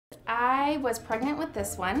I was pregnant with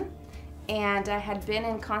this one, and I had been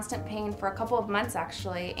in constant pain for a couple of months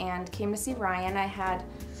actually, and came to see Ryan. I had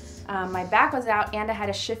my back was out and I had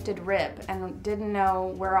a shifted rib and didn't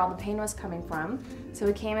know where all the pain was coming from. So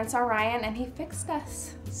we came and saw Ryan and he fixed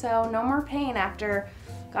us. So no more pain after,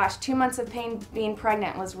 gosh, 2 months of pain. Being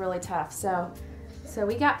pregnant was really tough. So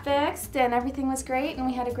we got fixed and everything was great and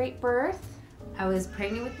we had a great birth. I was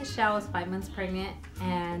pregnant with Michelle. I was 5 months pregnant,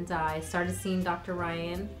 and I started seeing Dr.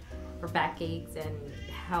 Ryan for backaches, and it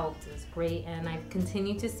helped. It was great, and I've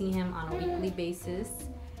continued to see him on a weekly basis.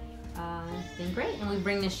 It's been great, and we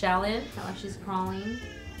bring Michelle in while she's crawling,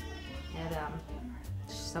 and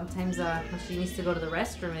sometimes when she needs to go to the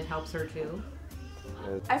restroom, it helps her too.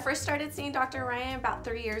 I first started seeing Dr. Ryan about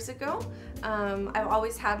 3 years ago. I've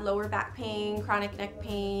always had lower back pain, chronic neck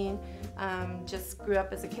pain, just grew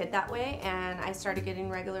up as a kid that way, and I started getting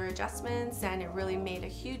regular adjustments, and it really made a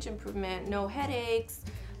huge improvement. No headaches,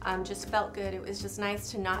 just felt good. It was just nice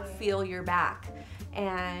to not feel your back.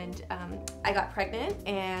 And I got pregnant,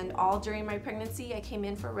 and all during my pregnancy I came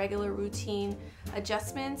in for regular routine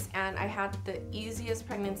adjustments, and I had the easiest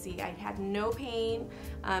pregnancy. I had no pain.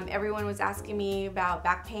 Everyone was asking me about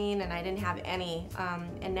back pain and I didn't have any.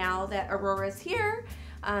 And now that Aurora's here,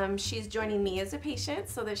 she's joining me as a patient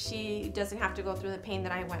so that she doesn't have to go through the pain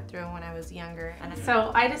that I went through when I was younger.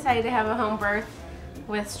 So I decided to have a home birth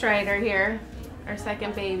with Strider here, our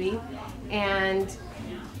second baby, and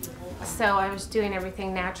so I was doing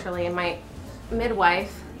everything naturally, and my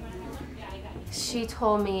midwife, she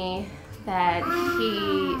told me that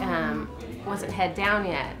he wasn't head down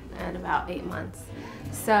yet at about 8 months.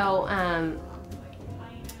 So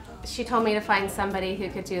she told me to find somebody who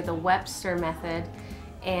could do the Webster method,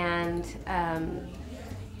 and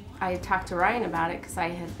I talked to Ryan about it because I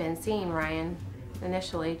had been seeing Ryan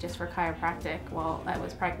initially just for chiropractic while I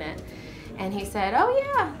was pregnant. And he said, oh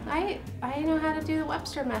yeah, I know how to do the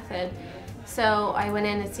Webster method. So I went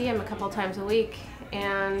in to see him a couple times a week,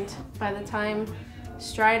 and by the time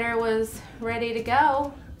Strider was ready to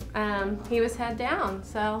go, he was head down.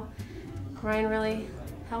 So Ryan really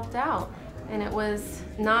helped out. And it was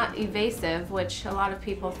not evasive, which a lot of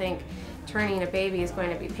people think turning a baby is going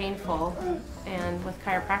to be painful, and with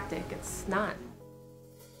chiropractic it's not.